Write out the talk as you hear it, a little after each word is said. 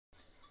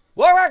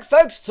Welcome back,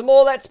 folks, to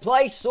more Let's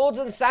Play Swords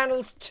and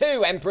Sandals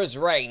 2 Emperor's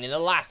Reign. In the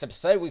last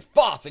episode, we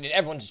farted in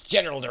everyone's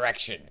general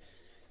direction.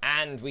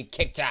 And we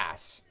kicked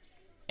ass.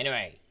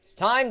 Anyway, it's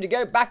time to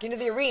go back into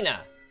the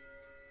arena.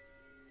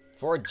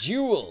 For a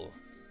duel.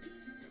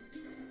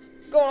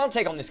 Go on, I'll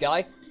take on this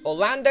guy.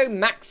 Orlando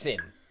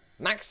Maximum.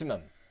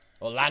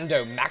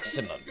 Orlando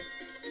Maximum.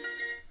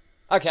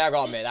 Okay, I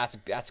gotta admit,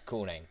 that's a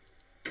cool name.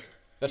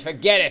 But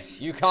forget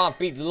it, you can't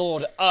beat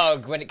Lord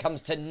Ugg when it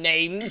comes to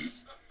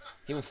names.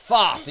 He will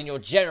fart in your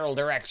general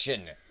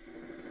direction.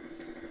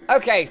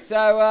 Okay,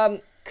 so,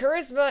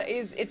 charisma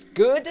it's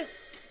good.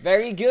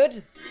 Very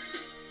good.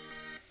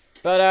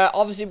 But,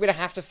 obviously we're going to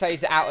have to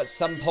phase it out at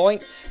some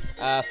point.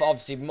 For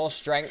obviously more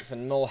strength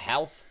and more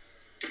health.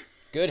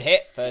 Good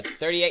hit for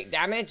 38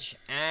 damage.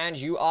 And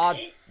you are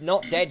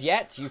not dead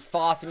yet. You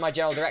fart in my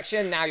general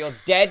direction. Now you're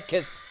dead,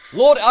 because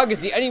Lord Ugg is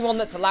the only one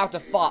that's allowed to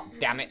fart,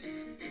 damn it.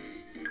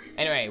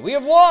 Anyway, we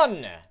have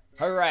won!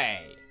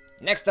 Hooray.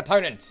 Next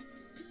opponent.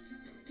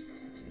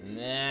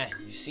 Nah,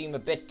 you seem a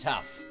bit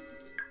tough.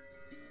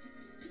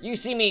 You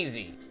seem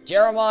easy.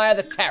 Jeremiah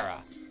the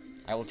Terror.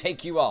 I will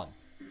take you on.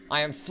 I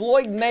am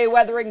Floyd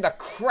Mayweathering the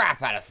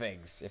crap out of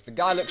things. If the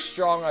guy looks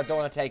strong, I don't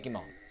want to take him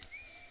on.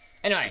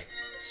 Anyway,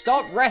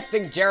 stop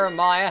resting,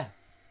 Jeremiah.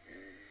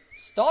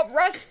 Stop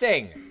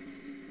resting.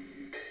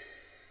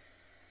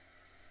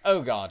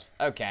 Oh, God.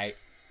 Okay.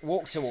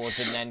 Walk towards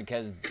him, then,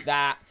 because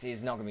that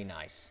is not going to be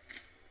nice.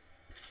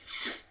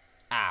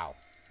 Ow.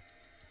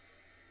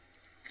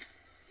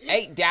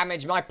 8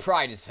 damage, my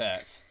pride is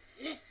hurt.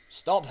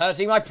 Stop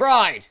hurting my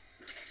pride!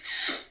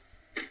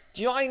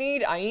 Do you know what I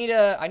need? I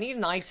need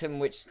an item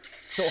which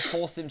sort of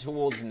forces him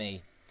towards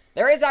me.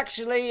 There is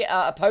actually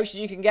a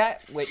potion you can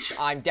get, which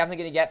I'm definitely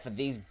going to get for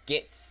these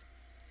gits.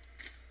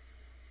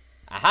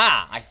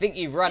 Aha! I think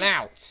you've run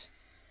out.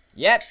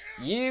 Yep,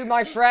 you,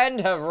 my friend,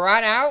 have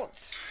run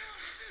out.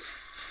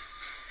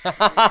 Ha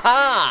ha ha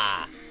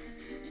ha!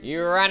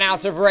 You ran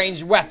out of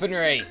ranged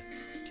weaponry.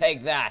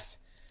 Take that.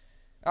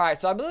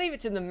 Alright, so I believe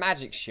it's in the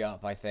magic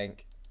shop, I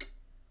think.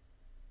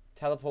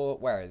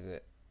 Teleport, where is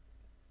it?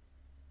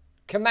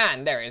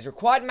 Command, there it is.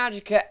 Required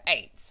magicka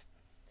 8.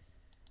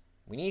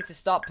 We need to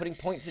start putting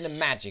points into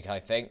magic, I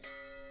think.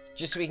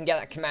 Just so we can get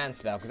that command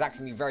spell, because that's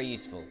going to be very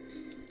useful.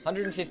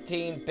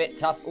 115, bit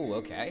tough. Ooh,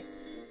 okay.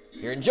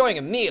 You're enjoying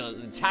a meal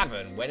at the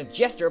tavern when a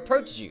jester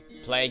approaches you.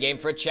 Play a game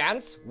for a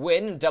chance,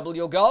 win, and double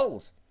your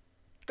gold.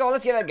 Go on,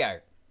 let's give it a go.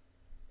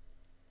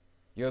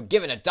 You're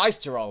given a dice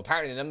to roll.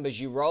 Apparently the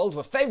numbers you rolled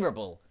were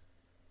favourable.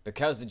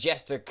 Because the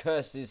jester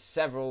curses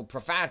several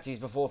profanities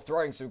before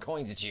throwing some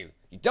coins at you.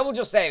 You doubled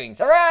your savings.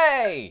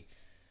 Hooray!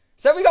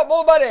 So we got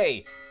more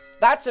money!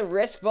 That's a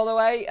risk, by the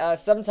way.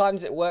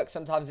 Sometimes it works,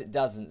 sometimes it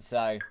doesn't.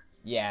 So,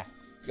 yeah.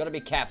 You got to be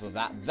careful of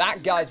that.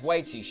 That guy's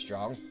way too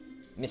strong.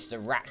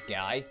 Mr. Rat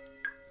guy.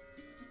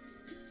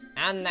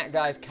 And that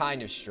guy's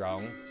kind of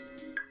strong.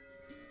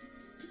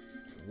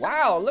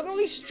 Wow, look at all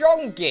these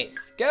strong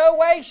gits. Go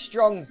away,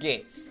 strong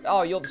gits.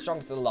 Oh, you're the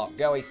strongest of the lot.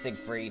 Go away,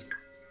 Siegfried.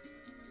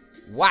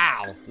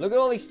 Wow, look at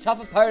all these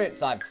tough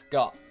opponents I've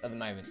got at the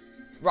moment.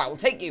 Right, we'll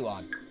take you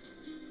on.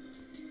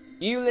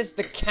 Eulis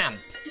the Camp.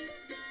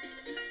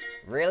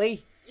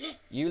 Really?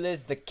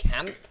 Eulis the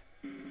Camp?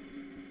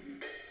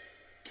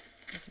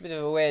 That's a bit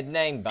of a weird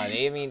name,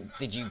 buddy. I mean,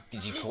 did you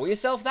call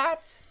yourself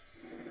that?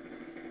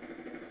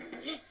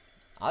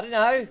 I don't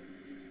know.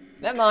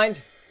 Never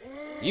mind.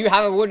 You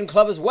have a wooden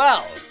club as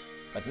well,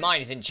 but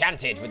mine is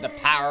enchanted with the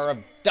power of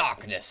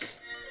darkness.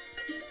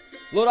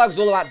 Lord Ugg's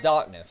all about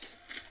darkness.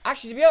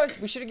 Actually, to be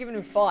honest, we should have given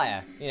him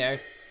fire. You know,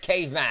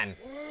 caveman.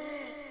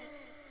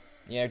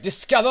 You know,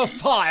 discover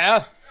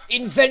fire,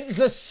 invent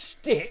the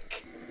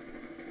stick.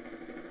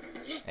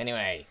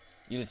 Anyway,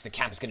 Eulis the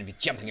Camp's going to be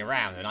jumping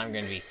around, and I'm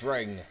going to be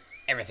throwing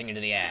everything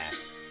into the air.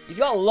 He's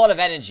got a lot of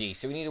energy,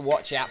 so we need to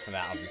watch out for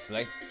that,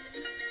 obviously.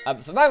 But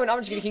for the moment, I'm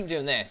just going to keep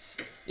doing this.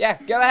 Yeah,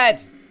 go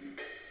ahead.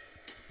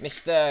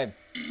 Mr.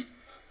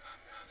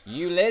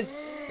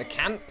 Eulis, the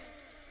Camp.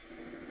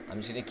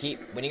 I'm just going to keep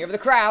winning over the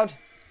crowd.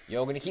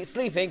 You're going to keep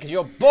sleeping because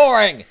you're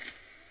boring.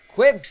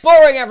 Quit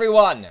boring,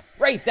 everyone.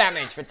 Wraith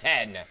damage for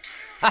 10.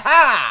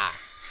 Ha-ha!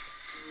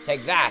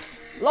 Take that.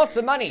 Lots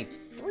of money.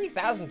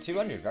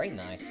 3,200. Very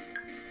nice.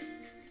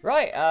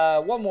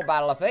 Right, one more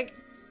battle, I think.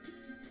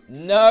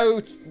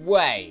 No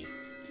way.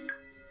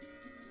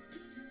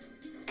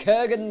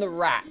 Kurgan the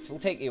Rat. We'll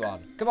take you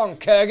on. Come on,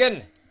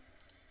 Kurgan.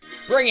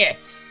 Bring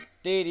it.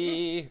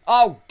 Dee-dee.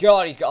 Oh,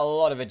 God, he's got a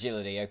lot of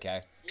agility.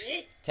 Okay.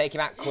 Take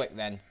him out quick,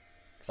 then.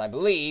 Because I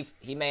believe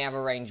he may have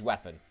a ranged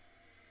weapon.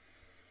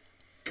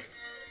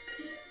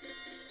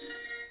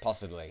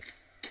 Possibly.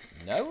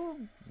 No,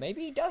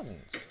 maybe he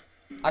doesn't.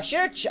 I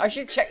should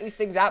check these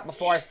things out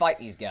before I fight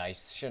these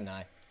guys, shouldn't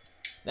I?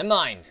 Never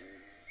mind.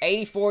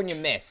 84 and you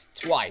miss.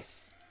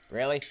 Twice.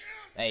 Really?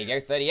 There you go.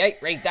 38.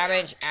 Rate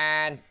damage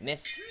and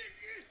missed.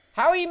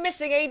 How are you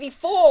missing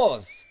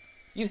 84s?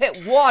 You've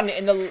hit one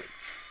in the...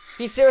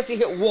 He seriously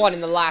hit one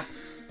in the last,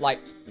 like,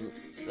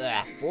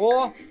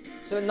 4?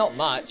 So not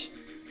much.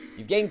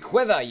 You've gained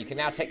Quiver. You can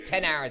now take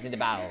 10 arrows into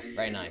battle.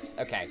 Very nice.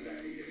 Okay.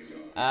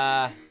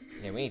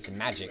 Yeah, we need some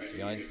magic, to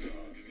be honest.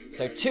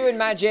 So 2 in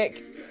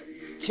magic,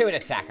 2 in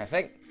attack, I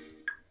think.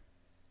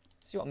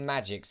 Let's see what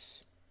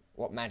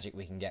magic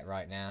we can get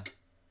right now.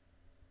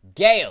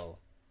 Gale.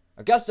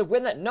 A gust of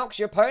wind that knocks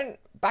your opponent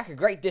back a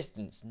great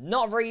distance.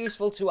 Not very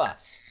useful to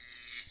us.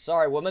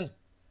 Sorry, woman.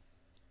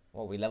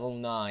 What are we, level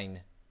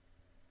 9?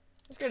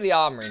 Let's go to the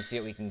armory and see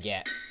what we can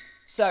get.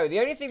 So, the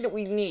only thing that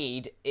we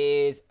need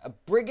is a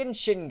brigand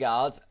shin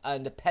guard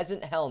and a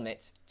peasant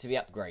helmet to be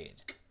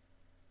upgraded.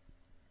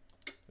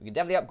 We can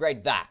definitely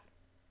upgrade that.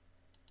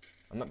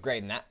 I'm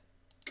upgrading that.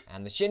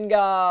 And the shin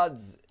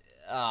guards...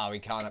 Oh, we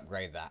can't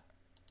upgrade that.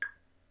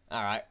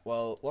 Alright,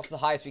 well, what's the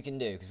highest we can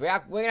do? Because we're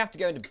going to have to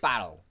go into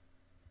battle.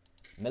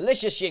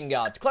 Militia shin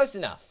guards, close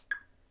enough.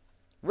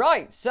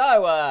 Right,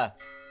 so,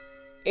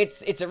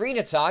 it's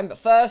arena time, but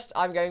first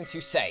I'm going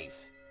to save.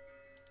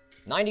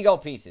 90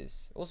 gold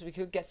pieces. Also, we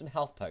could get some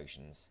health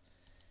potions.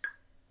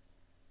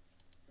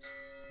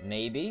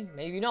 Maybe,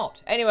 maybe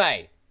not.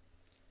 Anyway,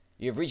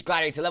 you've reached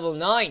Gladiator level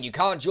 9. You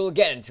can't duel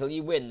again until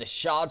you win the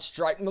Shard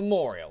Strike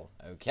Memorial.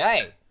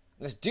 Okay,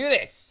 let's do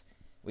this.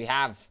 We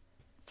have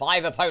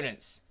 5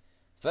 opponents.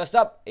 First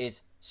up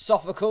is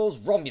Sophocles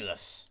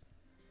Romulus.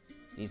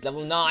 He's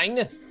level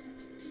 9.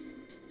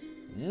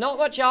 Not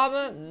much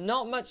armor,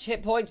 not much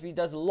hit points, but he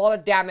does a lot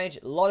of damage,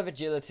 a lot of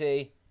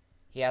agility.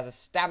 He has a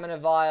stamina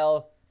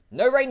vial.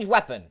 No ranged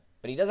weapon,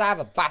 but he does have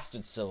a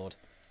bastard sword,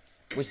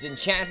 which is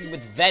enchanted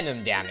with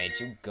venom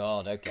damage. Oh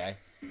god, okay.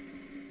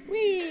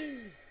 Whee!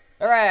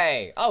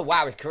 Hooray! Oh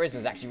wow, his charisma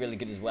is actually really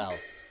good as well.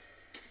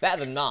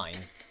 Better than mine.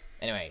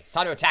 Anyway, it's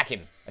time to attack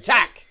him.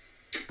 Attack!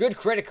 Good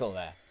critical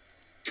there.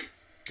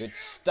 Good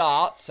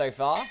start so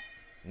far.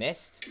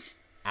 Missed.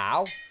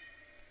 Ow.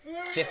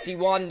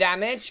 51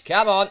 damage.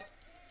 Come on.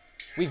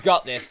 We've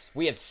got this.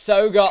 We have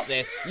so got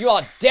this. You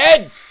are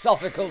dead,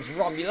 Sophocles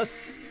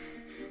Romulus.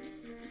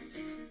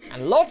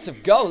 And lots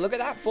of gold. Look at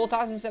that.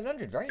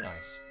 4,700. Very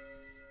nice.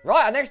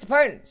 Right, our next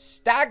opponent.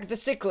 Stag the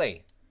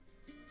Sickly.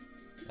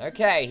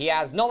 Okay, he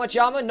has not much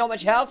armor, not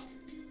much health.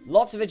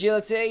 Lots of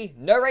agility.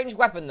 No ranged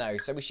weapon, though,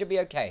 so we should be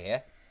okay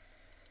here.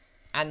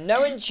 And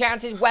no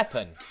enchanted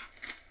weapon.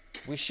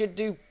 We should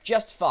do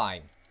just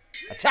fine.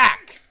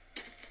 Attack!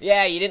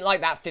 Yeah, you didn't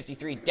like that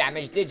 53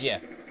 damage, did you?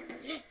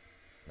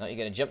 No, you're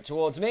going to jump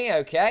towards me.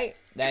 Okay.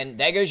 Then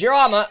there goes your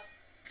armor.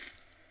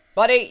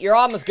 Buddy, your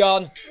armor's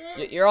gone.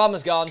 Your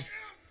armor's gone.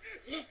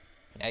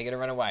 Now you're going to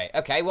run away.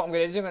 Okay, what I'm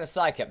going to do is I'm going to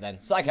psych up then.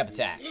 Psych up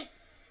attack.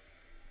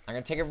 I'm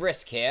going to take a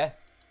risk here.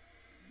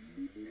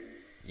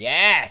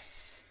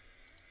 Yes!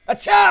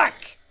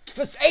 Attack!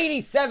 For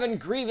 87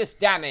 grievous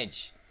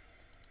damage.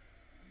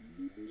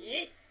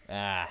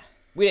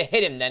 We'd have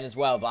hit him then as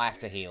well, but I have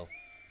to heal.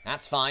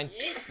 That's fine.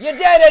 You're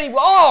dead anyway.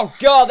 Oh,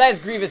 God, there's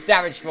grievous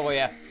damage for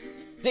you.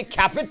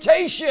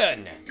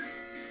 Decapitation!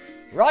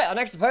 Right, our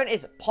next opponent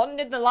is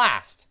Pondin the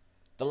Last.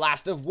 The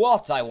last of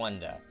what, I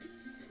wonder?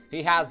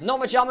 He has not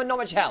much armor, not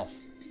much health.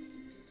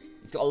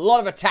 He's got a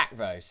lot of attack,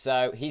 though,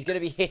 so he's going to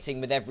be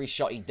hitting with every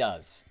shot he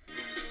does.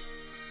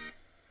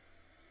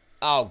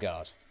 Oh,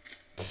 God.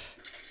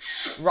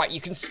 Right,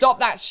 you can stop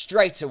that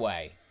straight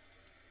away.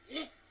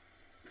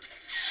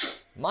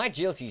 My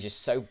agility is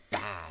just so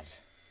bad.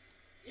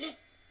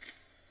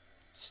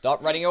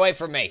 Stop running away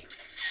from me.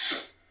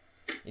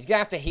 He's going to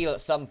have to heal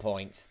at some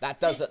point.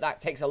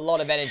 That takes a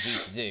lot of energy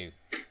to do.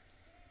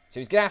 So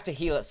he's going to have to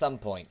heal at some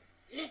point.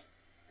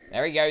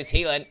 There he goes,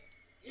 healing.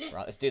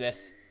 Right, let's do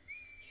this.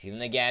 He's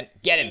healing again.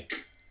 Get him.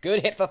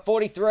 Good hit for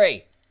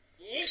 43.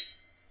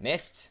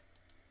 Missed.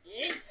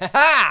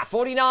 Haha!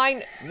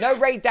 49. No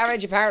raid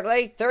damage,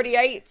 apparently.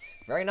 38.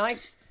 Very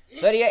nice.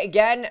 38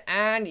 again,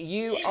 and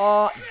you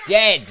are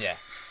dead.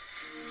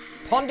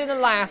 Pondin the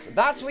Last,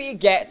 that's what you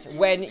get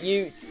when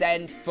you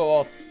send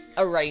forth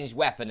a ranged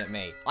weapon at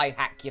me. I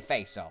hack your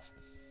face off.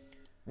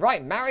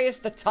 Right, Marius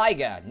the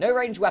Tiger. No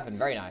ranged weapon.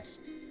 Very nice.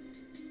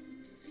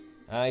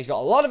 He's got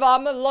a lot of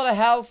armor, a lot of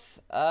health,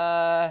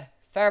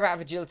 fair amount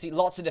of agility,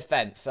 lots of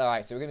defense.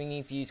 Alright, so we're going to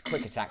need to use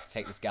quick attack to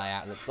take this guy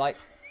out, it looks like.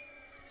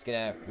 He's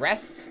going to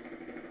rest.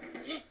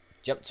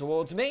 Jump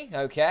towards me.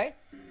 Okay.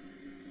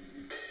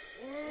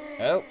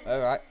 Oh,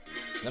 alright.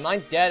 Never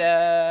mind.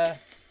 Dead.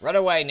 Run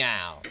away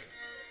now.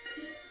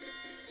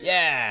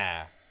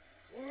 Yeah.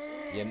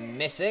 You're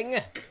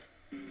missing.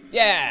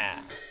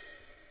 Yeah.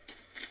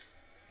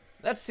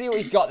 Let's see what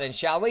he's got then,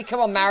 shall we? Come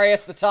on,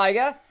 Marius the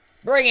Tiger.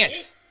 Bring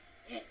it.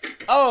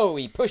 Oh,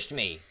 he pushed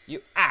me.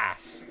 You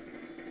ass.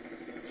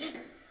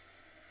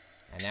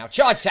 And now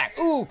charge attack.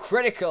 Ooh,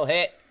 critical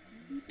hit.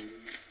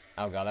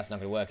 Oh, God, that's not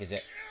going to work, is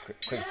it?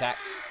 Quick attack.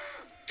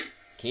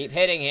 Keep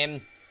hitting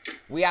him.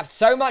 We have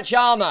so much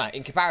armor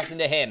in comparison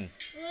to him.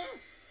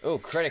 Ooh,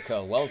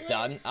 critical. Well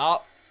done.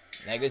 Oh,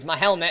 there goes my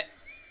helmet.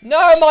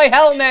 No, my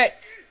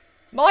helmet!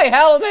 My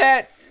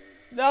helmet!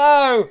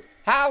 No!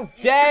 How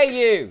dare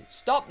you!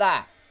 Stop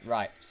that.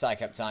 Right,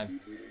 psych up time.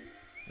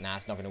 Nah,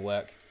 it's not going to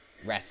work.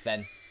 Rest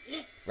then.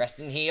 Rest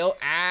and heal,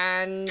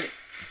 and...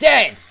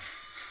 dead!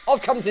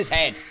 Off comes his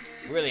head.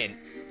 Brilliant.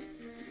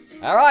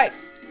 Alright,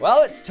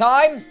 well, it's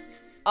time.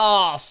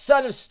 Ah,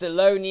 son of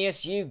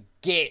Stolonius, you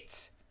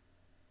git.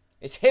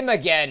 It's him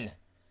again.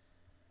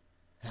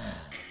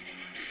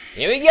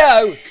 Here we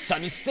go.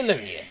 Son of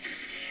Stelonius.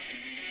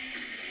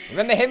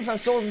 Remember him from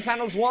Swords and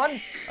Sandals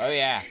 1? Oh,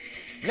 yeah.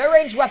 No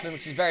ranged weapon,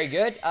 which is very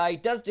good. He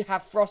does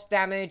have frost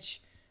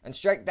damage and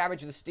strength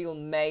damage with a steel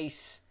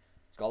mace.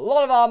 He's got a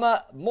lot of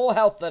armor, more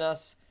health than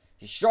us.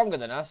 He's stronger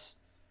than us.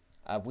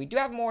 We do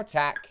have more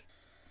attack,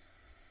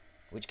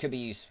 which could be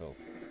useful.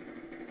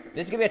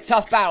 This is going to be a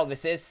tough battle,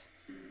 this is.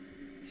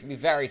 It's going to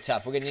be very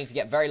tough. We're going to need to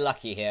get very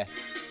lucky here.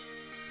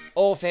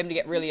 Or for him to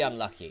get really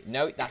unlucky.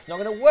 No, that's not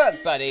going to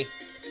work, buddy.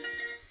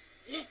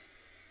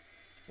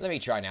 Let me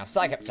try now.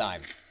 Psych up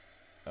time.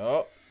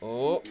 Oh,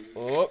 oh,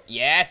 oh,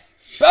 yes.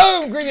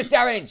 Boom! Grievous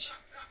damage!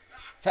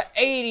 For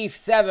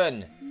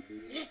 87.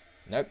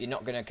 Nope, you're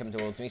not going to come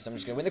towards me, so I'm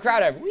just going to win the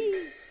crowd over.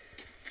 Whee!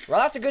 Well,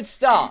 that's a good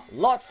start.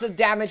 Lots of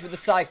damage with the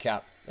Psych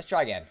Up. Let's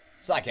try again.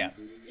 Psych Up.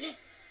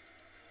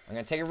 I'm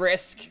going to take a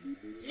risk.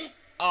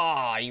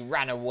 Ah, he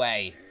ran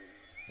away.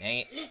 Dang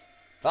it.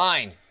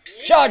 Fine.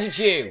 Charge at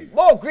you.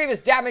 More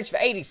grievous damage for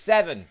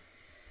 87.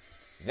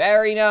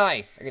 Very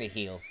nice. I'm going to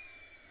heal.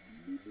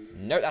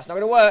 Nope, that's not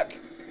going to work.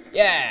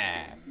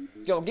 Yeah.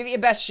 Go on, give it your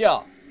best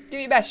shot. Give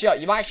it your best shot.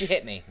 You might actually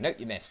hit me. Nope,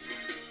 you missed.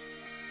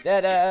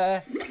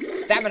 Da-da.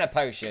 Stamina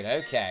potion.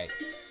 Okay.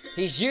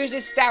 He's used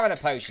his stamina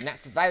potion.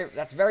 That's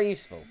very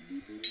useful.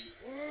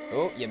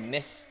 Oh, you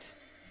missed.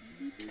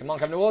 Come on,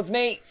 come towards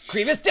me.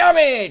 Grievous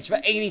damage for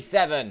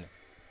 87.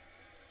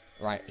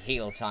 Right,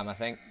 heal time, I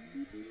think.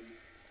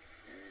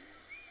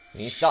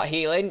 When you start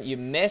healing, you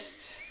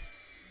missed.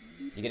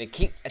 You're going to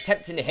keep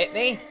attempting to hit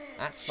me.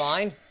 That's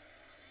fine.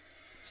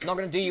 It's not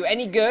going to do you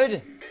any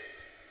good.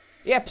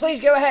 Yeah, please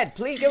go ahead.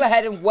 Please go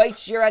ahead and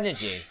waste your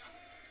energy.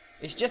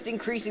 It's just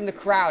increasing the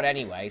crowd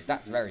anyway, so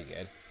that's very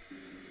good.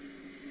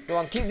 Go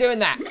on, keep doing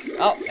that.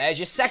 Oh, there's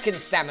your second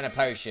stamina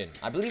potion.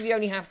 I believe you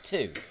only have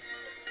 2.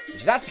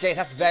 If that's the case,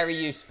 that's very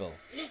useful.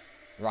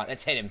 Right,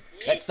 let's hit him.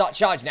 Let's start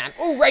charging at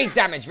him. Ooh, raid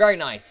damage. Very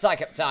nice.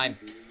 Psych up time.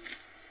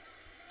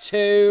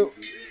 2.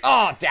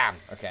 Oh, damn.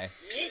 Okay.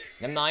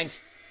 Never mind.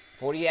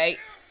 48.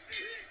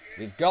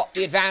 We've got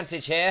the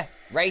advantage here.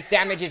 Wraith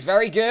damage is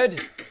very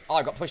good. Oh,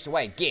 I got pushed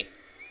away. Get.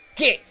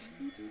 Get.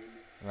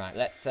 Right,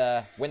 let's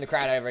win the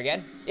crowd over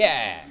again.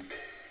 Yeah.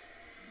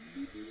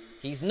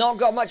 He's not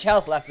got much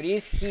health left, but he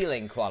is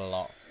healing quite a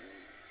lot.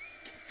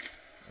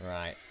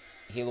 Right.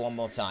 Heal one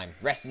more time.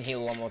 Rest and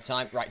heal one more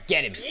time. Right,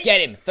 get him. Get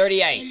him.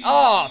 38.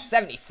 Oh,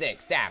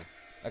 76. Damn.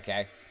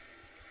 Okay.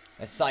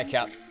 Let's psych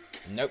up.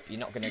 Nope, you're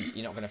not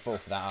gonna fall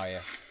for that, are you?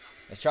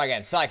 Let's try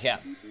again. Psych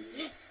up.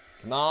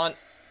 Come on.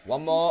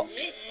 One more.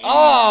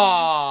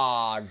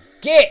 Oh,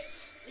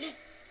 get.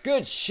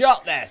 Good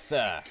shot there,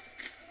 sir.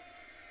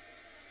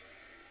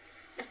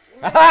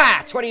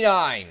 Aha!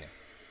 29.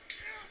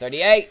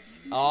 38.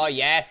 Oh,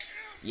 yes.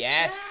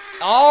 Yes.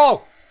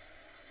 Oh!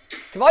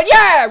 Come on,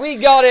 yeah! We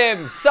got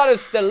him! Son of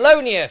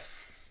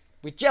Stelonius!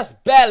 We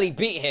just barely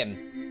beat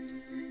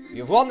him.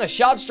 You've won the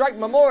Shard Strike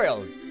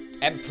Memorial.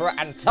 Emperor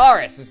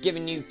Antares has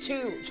given you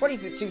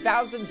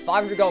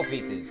 22,500 gold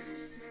pieces.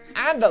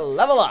 And a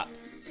level up.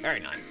 Very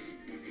nice.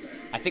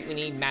 I think we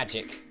need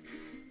magic.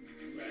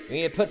 We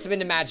need to put some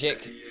into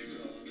magic.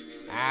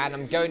 And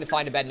I'm going to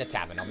find a bed in a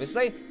tavern,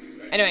 obviously.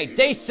 Anyway,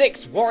 day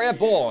 6, Warrior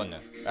Born.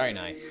 Very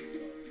nice.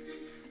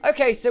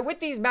 Okay, so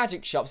with these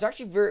magic shops, they're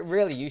actually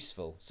really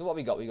useful. So what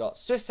we got? We got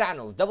Swift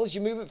Sandals, doubles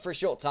your movement for a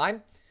short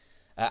time.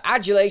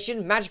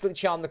 Adulation, magically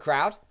charm the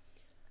crowd.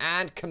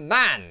 And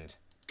Command.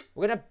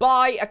 We're going to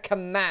buy a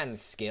Command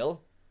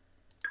skill.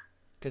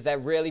 Because they're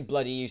really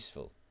bloody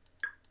useful.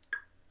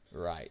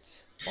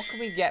 Right. What can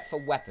we get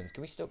for weapons?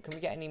 Can we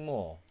get any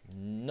more?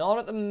 Not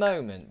at the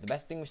moment. The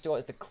best thing we still got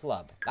is the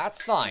club.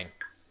 That's fine.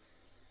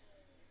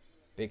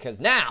 Because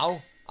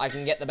now, I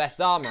can get the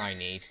best armor I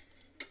need.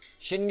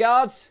 Shin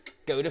guards,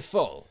 go to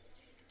full.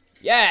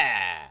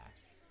 Yeah!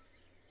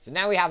 So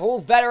now we have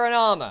all veteran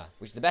armor,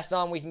 which is the best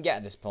armor we can get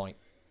at this point.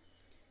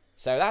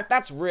 So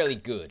that's really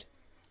good.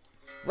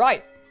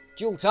 Right,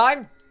 duel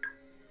time.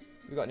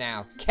 We've got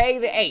now K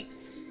the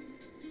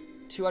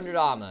 8th. 200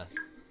 armor.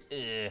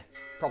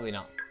 Probably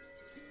not.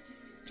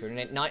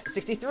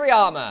 63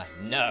 armor.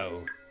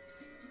 No.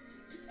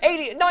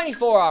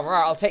 94 armor.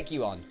 Alright, I'll take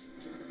you on.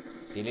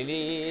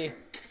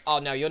 Oh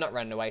no, you're not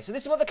running away. So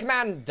this is what the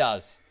command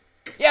does.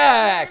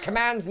 Yeah!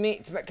 Commands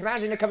him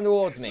to come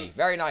towards me.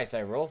 Very nice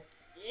overall.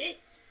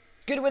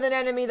 Good with an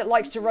enemy that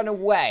likes to run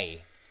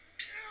away.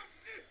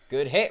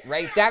 Good hit,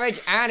 wraith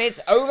damage, and it's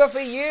over for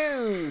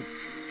you!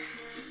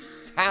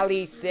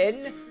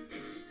 Taliesin?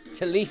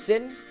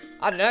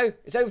 I don't know.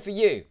 It's over for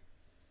you.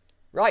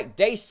 Right,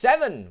 day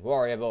 7,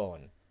 Warrior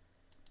Born.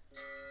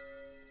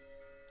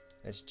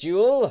 Let's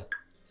duel.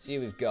 See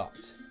who we've got.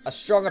 A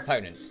strong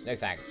opponent. No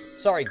thanks.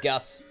 Sorry,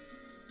 Gus.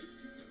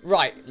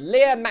 Right,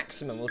 Lear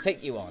Maximum will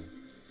take you on.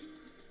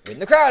 Win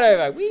the crowd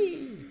over.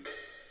 Whee!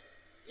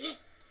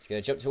 He's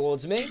going to jump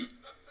towards me.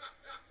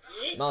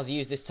 Miles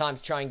use this time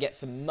to try and get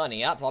some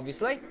money up,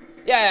 obviously.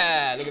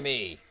 Yeah, look at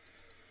me.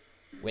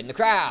 Win the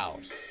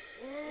crowd.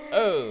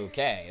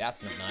 Okay,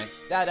 that's not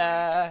nice.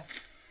 Da-da.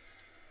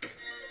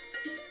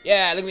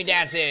 Yeah, look at me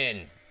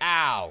dancing.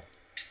 Ow.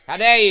 How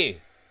dare you?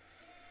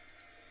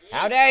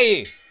 How dare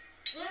you?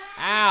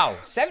 Ow.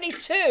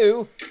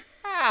 72?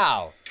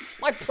 Ow.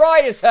 My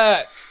pride is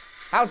hurt.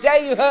 How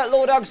dare you hurt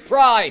Lord Ug's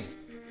pride?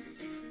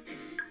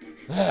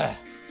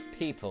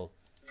 People.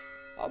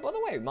 Oh, by the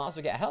way, we might as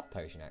well get a health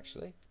potion,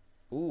 actually.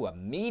 Ooh, a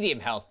medium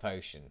health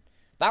potion.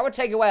 That would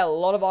take away a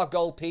lot of our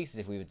gold pieces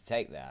if we were to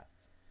take that.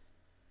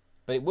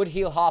 But it would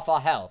heal half our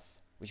health,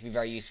 which would be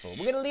very useful.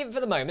 We're going to leave it for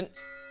the moment.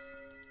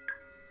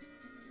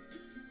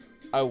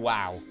 Oh,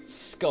 wow.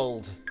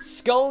 Scald.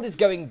 Scald is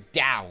going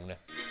down.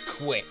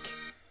 Quick.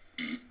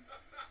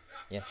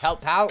 Yes,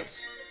 help out.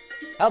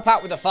 Help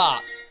out with the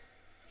fart.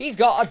 He's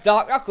got a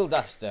dark knuckle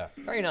duster.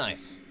 Very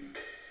nice.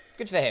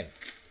 Good for him.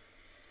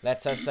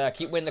 Let us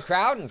keep winning the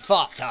crowd and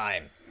fart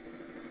time.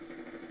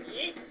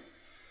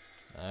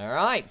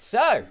 Alright,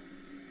 so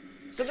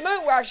at the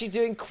moment we're actually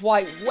doing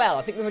quite well.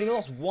 I think we've only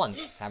lost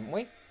once, haven't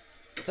we?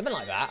 Something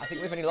like that. I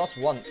think we've only lost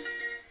once.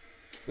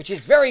 Which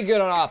is very good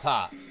on our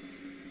part.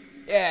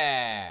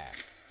 Yeah.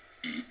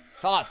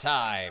 Fart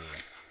time.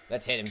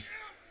 Let's hit him.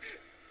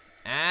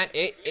 And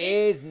it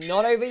is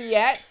not over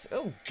yet.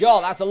 Oh,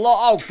 God, that's a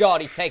lot. Oh,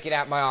 God, he's taking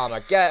out my armor.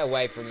 Get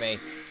away from me.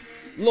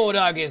 Lord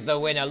Ugg is the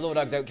winner. Lord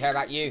Ugg don't care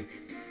about you.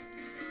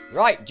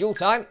 Right, duel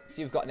time. Let's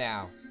see what we've got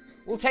now.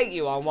 We'll take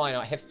you on, why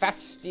not?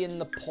 Hephaestion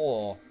the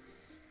Poor.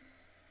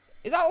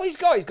 Is that all he's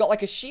got? He's got,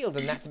 like, a shield,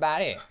 and that's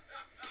about it.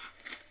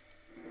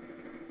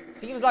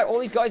 Seems like all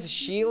he's got is a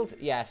shield.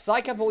 Yeah,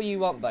 psych up all you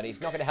want, buddy.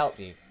 It's not going to help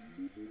you.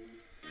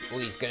 Oh,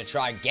 he's going to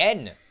try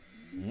again.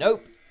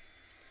 Nope.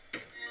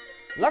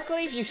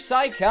 Luckily, if you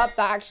psych up,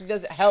 that actually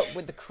does help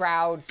with the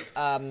crowd's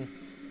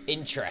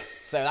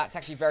interest. So that's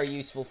actually very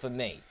useful for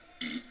me.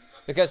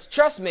 Because,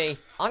 trust me,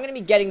 I'm going to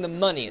be getting the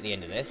money at the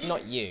end of this,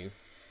 not you.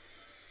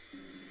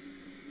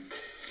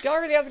 This guy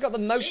really hasn't got the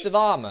most of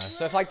armor,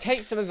 so if I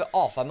take some of it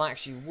off, I might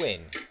actually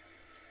win.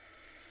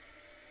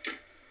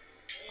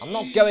 I'm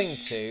not going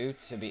to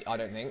be, I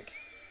don't think.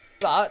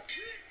 But,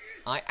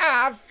 I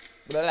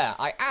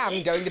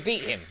am going to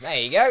beat him. There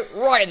you go,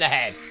 right in the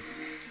head.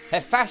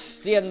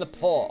 Hephaestion the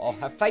Poor, or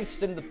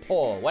Hephaestion the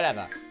Poor,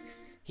 whatever.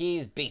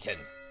 He's beaten.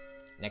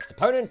 Next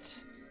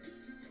opponent.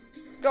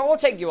 Go on, we'll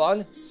take you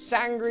on.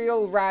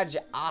 Sangreal Raj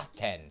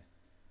Aten.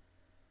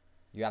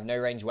 You have no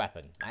ranged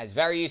weapon. That is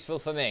very useful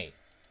for me.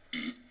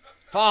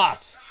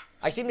 Fart.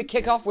 I seem to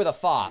kick off with a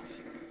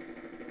fart.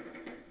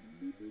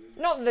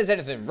 Not that there's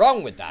anything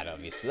wrong with that,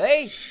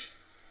 obviously.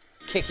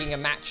 Kicking a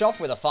match off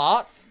with a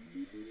fart.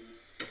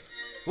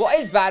 What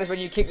is bad is when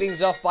you kick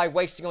things off by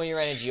wasting all your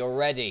energy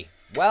already.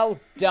 Well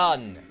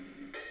done,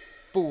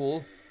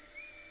 fool.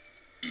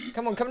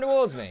 Come on, come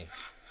towards me.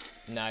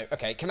 No,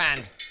 okay,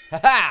 command.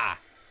 Ha-ha!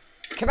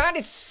 Command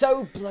is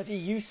so bloody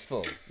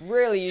useful.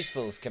 Really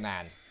useful is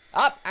command.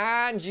 Up,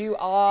 and you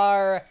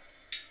are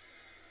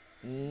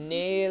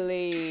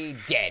nearly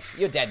dead.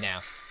 You're dead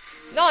now.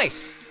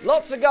 Nice!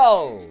 Lots of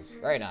goals.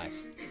 Very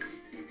nice.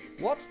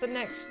 What's the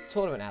next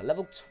tournament at?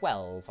 Level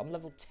 12. I'm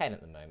level 10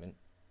 at the moment.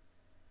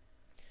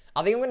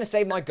 I think I'm going to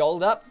save my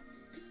gold up.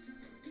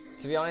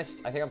 To be honest,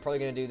 I think I'm probably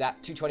going to do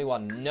that.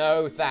 221.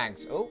 No,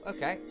 thanks. Oh,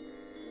 okay.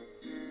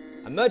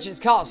 A merchant's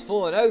cart's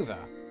fallen over.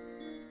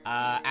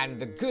 And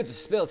the goods are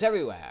spilt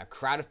everywhere. A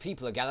crowd of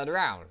people are gathered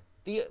around.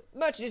 The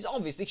merchant is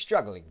obviously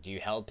struggling. Do you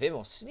help him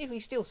or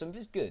sneakily steal some of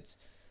his goods?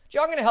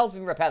 I'm going to help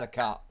him repair the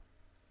cart.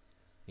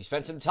 You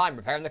spent some time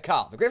repairing the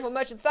cart. The grateful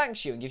merchant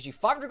thanks you and gives you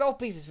 500 gold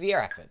pieces for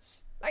your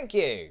efforts. Thank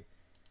you.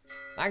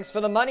 Thanks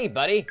for the money,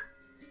 buddy.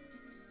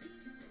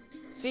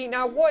 See,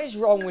 now what is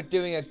wrong with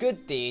doing a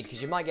good deed,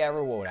 because you might get a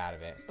reward out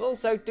of it, but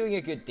also doing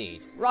a good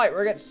deed? Right,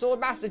 we're against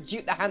Swordmaster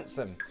Duke the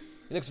Handsome.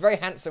 He looks very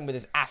handsome with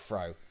his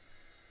afro.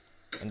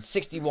 And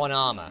 61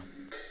 armor.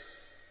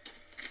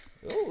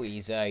 Ooh,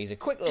 he's a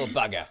quick little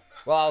bugger.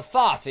 Well, I'll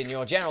fart in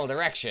your general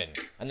direction,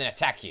 and then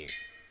attack you.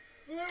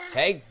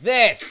 Take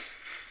this!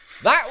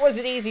 That was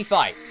an easy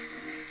fight.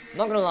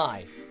 Not gonna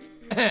lie.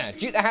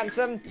 Duke the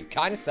Handsome, you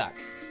kinda suck.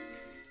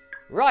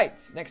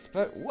 Right, next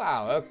opponent.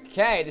 Wow,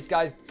 okay, this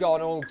guy's gone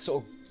all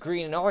sort of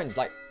green and orange,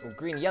 like, or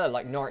green and yellow,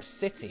 like Norwich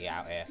City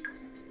out here.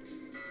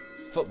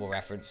 Football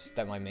reference,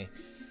 don't mind me.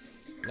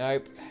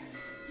 Nope.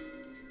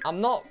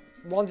 I'm not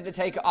wanting to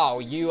take... Oh,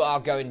 you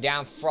are going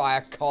down,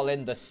 Friar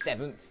Colin the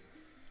 7th.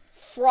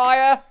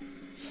 Friar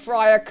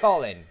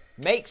Colin.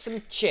 Make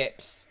some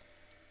chips,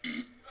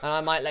 and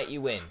I might let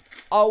you win.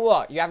 Oh,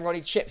 what? You haven't got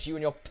any chips, you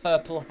and your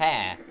purple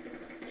hair.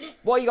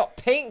 Well, you got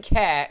pink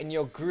hair and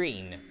you're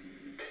green.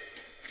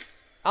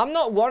 I'm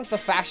not one for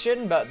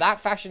fashion, but that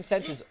fashion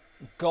sense is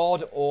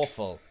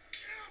god-awful.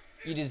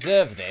 You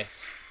deserve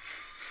this.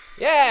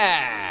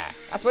 Yeah!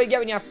 That's what you get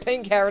when you have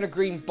pink hair and a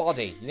green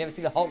body. You never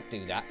see the Hulk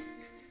do that.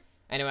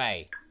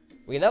 Anyway,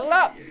 we leveled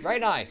up. Very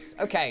nice.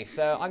 Okay,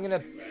 so I'm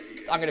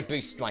gonna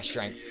boost my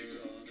strength.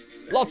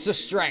 Lots of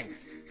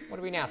strength. What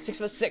are we now?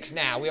 6'6"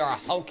 now. We are a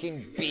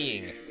hulking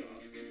being.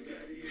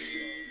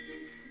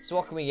 So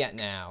what can we get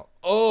now?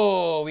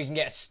 Oh, we can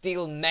get a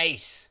steel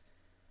mace,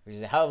 which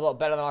is a hell of a lot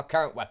better than our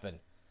current weapon.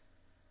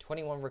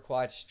 21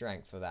 required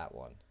strength for that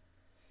one.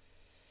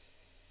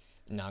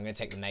 No, I'm going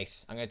to take the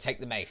mace. I'm going to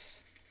take the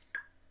mace.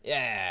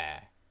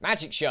 Yeah.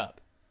 Magic shop.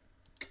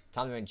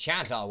 Time to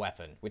enchant our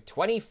weapon. With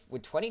 20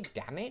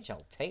 damage?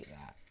 I'll take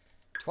that.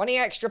 20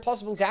 extra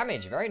possible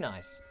damage. Very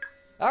nice.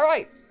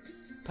 Alright.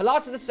 Pilar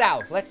to the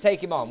south. Let's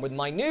take him on with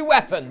my new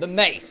weapon, the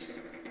mace.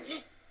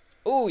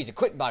 Ooh, he's a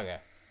quick bugger.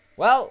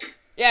 Well,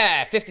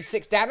 yeah,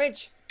 56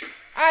 damage.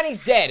 And he's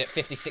dead at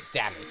 56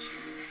 damage.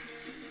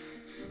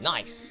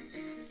 Nice.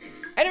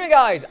 Anyway,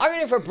 guys, I'm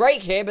going for a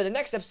break here, but the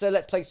next episode,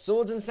 let's play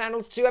Swords and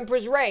Sandals 2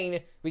 Emperor's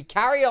Reign. We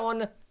carry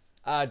on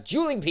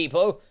dueling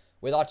people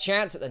with our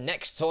chance at the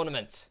next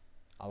tournament.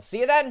 I'll see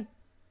you then.